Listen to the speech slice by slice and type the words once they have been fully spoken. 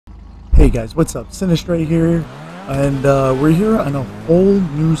Hey guys, what's up? Sinistray here, and we're here on a whole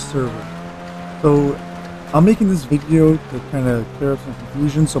new server. So I'm making this video to kind of clear up some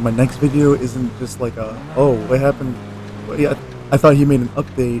confusion, so my next video isn't just like oh, what happened? Well, yeah, I thought he made an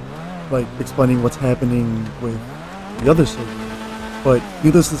update, like explaining what's happening with the other server. But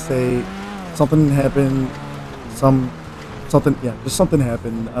needless to say, something happened. Just something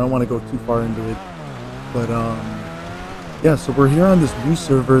happened. I don't want to go too far into it, but yeah, so we're here on this new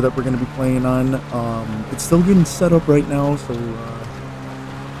server that we're going to be playing on. It's still getting set up right now, so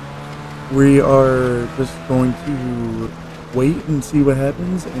we are just going to wait and see what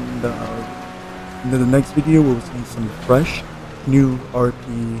happens, and in the next video we'll see some fresh, new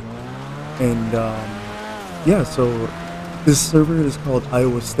RP, and yeah, so this server is called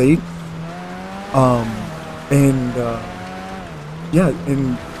Iowa State, yeah,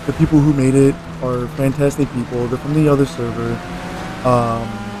 and the people who made it are fantastic people. They're from the other server,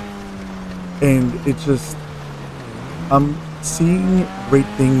 and it's just, I'm seeing great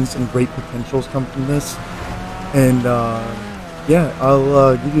things and great potentials come from this, and yeah,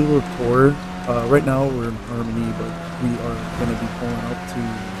 I'll give you a little tour. Right now we're in Harmony, but we are going to be pulling up to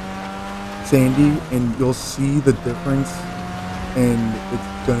Sandy, and you'll see the difference, and it's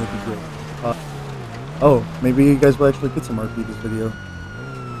going to be great. Oh, maybe you guys will actually get some RP this video.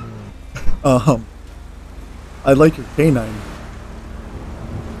 I like your canine.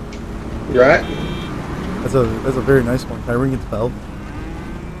 You alright? That's a very nice one. Can I ring its bell?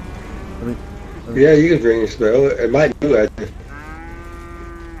 Yeah, you can ring its bell. It might do that.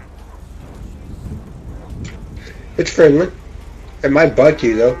 It's friendly. It might bite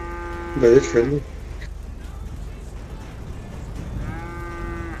you though, but it's friendly.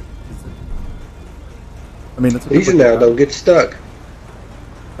 I mean, it's a easy now. Don't get stuck.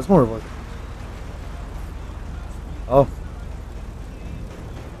 That's more of like. Oh.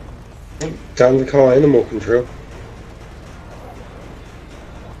 Time to call animal control.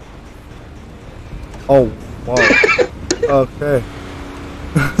 Oh, wow. Okay.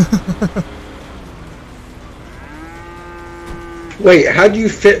 Wait, how do you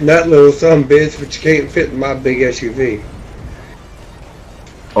fit in that little bitch, but you can't fit in my big SUV?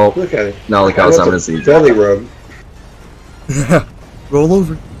 Oh, look at it. now look how it's on his seat. Belly rub. Yeah. Roll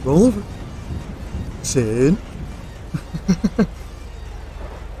over. Roll over. Sid.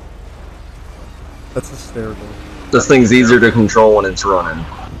 That's hysterical. This thing's easier to control when it's running.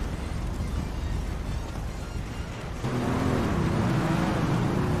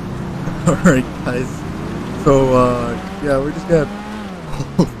 Alright guys, so yeah, we're just gonna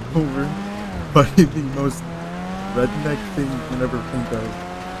pull over by the most redneck thing you can ever think of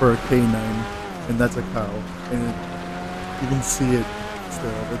for a canine, and that's a cow, and you can see it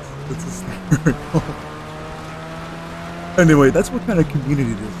still. It's hysterical. Anyway, that's what kind of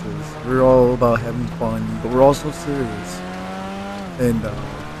community this is. We're all about having fun, but we're also serious, and you know,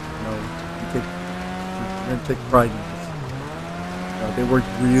 we're gonna take pride in this. They worked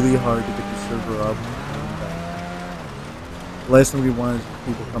really hard to get the server up, and the last thing we want is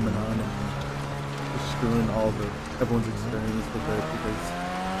people coming on and just screwing everyone's experience with it, because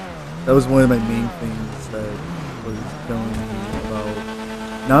that was one of my main things that was killing me about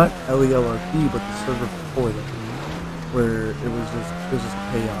not LELRP, but the server before that, where it was just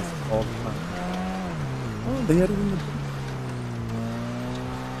chaos all the time. Oh, they had it in the.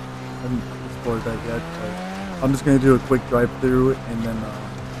 I haven't explored that yet, but I'm just gonna do a quick drive through, and then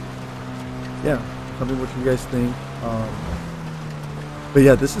yeah, tell me what you guys think. But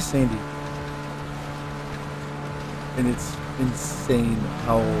yeah, this is Sandy, and it's insane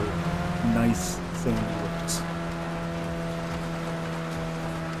how nice Sandy looks.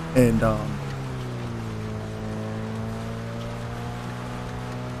 And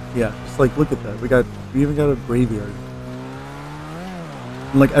yeah, just like look at that. We even got a graveyard.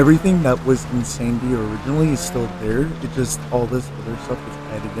 And like everything that was in Sandy originally is still there. It just all this other stuff is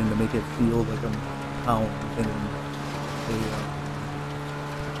added in to make it feel like a town in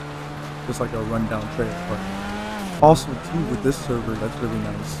just like a rundown trailer park. Also too, with this server, that's really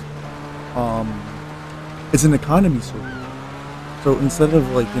nice. It's an economy server. So instead of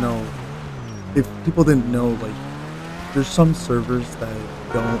like, you know, if people didn't know, like there's some servers that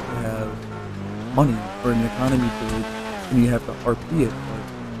don't have money or an economy page, and you have to RP it. Like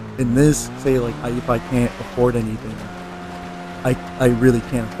in this, say like if I can't afford anything, I really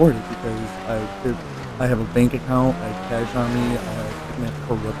can't afford it, because I have a bank account, I have cash on me, I have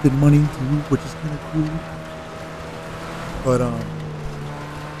corrupted money too, which is kind of cool. But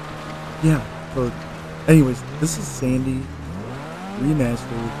yeah. So anyways, this is Sandy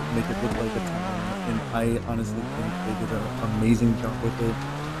remastered, make it look like a town, and I honestly think they did an amazing job with it.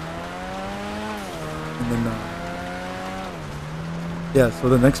 And then, yeah, so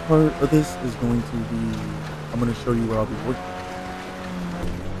the next part of this is going to be, I'm going to show you where I'll be working.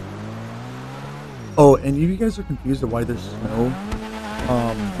 Oh, and if you guys are confused of why there's snow,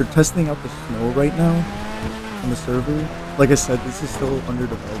 they're testing out the snow right now on the server. Like I said, this is still under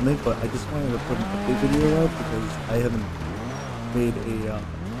development, but I just wanted to put an update video out because I haven't made a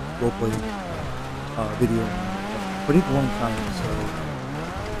roleplay video in a pretty long time, so,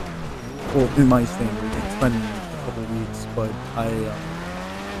 well, in my standard, it's been a couple weeks, but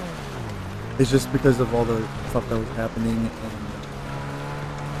it's just because of all the stuff that was happening, and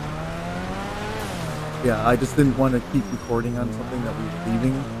yeah, I just didn't want to keep recording on something that we were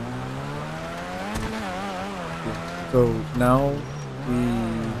leaving. Yeah. So now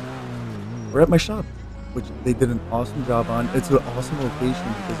we're at my shop, which they did an awesome job on. It's an awesome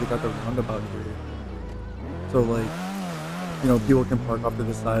location because they got the roundabout here. So like, you know, people can park off to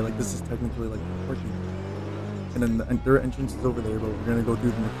the side. Like this is technically like parking. And then their entrance is over there, but we're gonna go through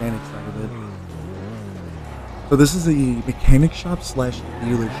the mechanic side of it. So this is a mechanic shop slash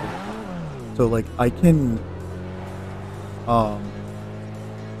dealership. So like I can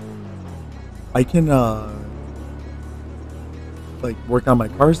like work on my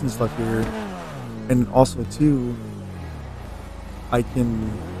cars and stuff here, and also too I can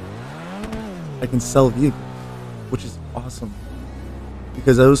sell vehicles, which is awesome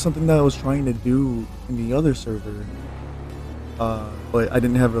because that was something that I was trying to do in the other server, but I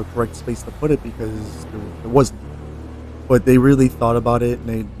didn't have a correct space to put it because there wasn't. But they really thought about it, and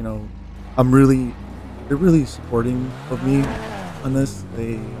they, you know, they're really supporting of me on this.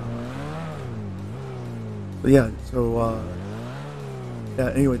 But yeah, so yeah,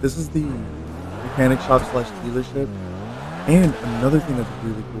 anyway, this is the mechanic shop slash dealership. And another thing that's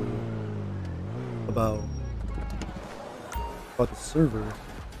really cool about the server,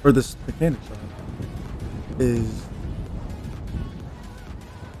 or this mechanic shop, is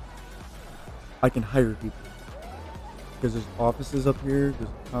I can hire people. Because there's offices up here, there's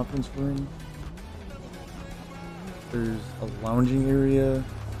a conference room, there's a lounging area,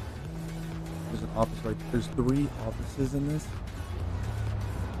 there's an office right there. There's 3 offices in this.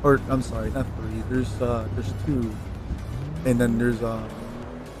 Or, I'm sorry, not 3, there's 2. And then there's the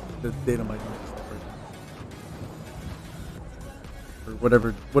data mic stuff right there. Or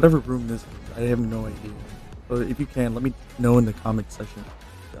whatever room this is. I have no idea. So if you can, let me know in the comment section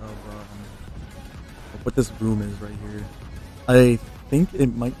of what this room is right here. I think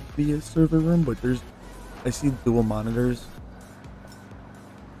it might be a server room, but I see dual monitors,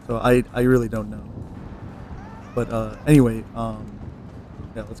 so I really don't know. But anyway, yeah,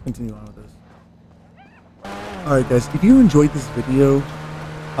 let's continue on with this. Alright guys, if you enjoyed this video,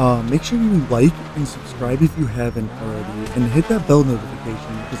 make sure you like and subscribe if you haven't already, and hit that bell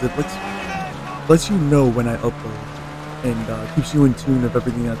notification because it lets you know when I upload, and keeps you in tune of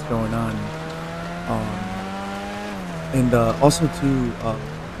everything that's going on. And also too,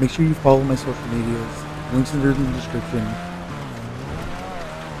 make sure you follow my social medias. Links are in the description.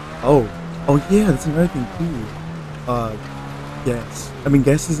 Oh yeah, that's another thing too. Gas. I mean,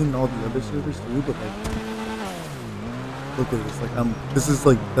 gas is in all the other servers too, but like, look at this. Like, this is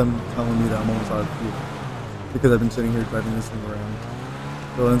like them telling me that I'm almost out of fuel because I've been sitting here driving this thing around.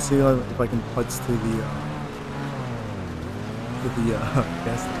 So let's see if I can putz to the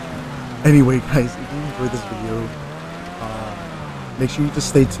gas station. Anyway, guys, if you enjoyed this video, make sure you just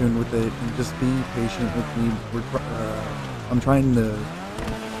stay tuned with it and just be patient with me. I'm trying to,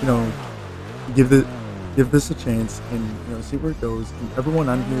 you know, give this a chance and, you know, see where it goes. And everyone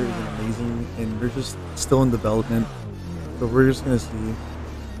on here is amazing, and they're just still in development, so we're just gonna see.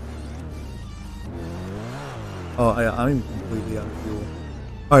 Oh, I'm completely out of fuel.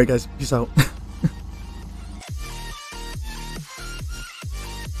 All right, guys, peace out.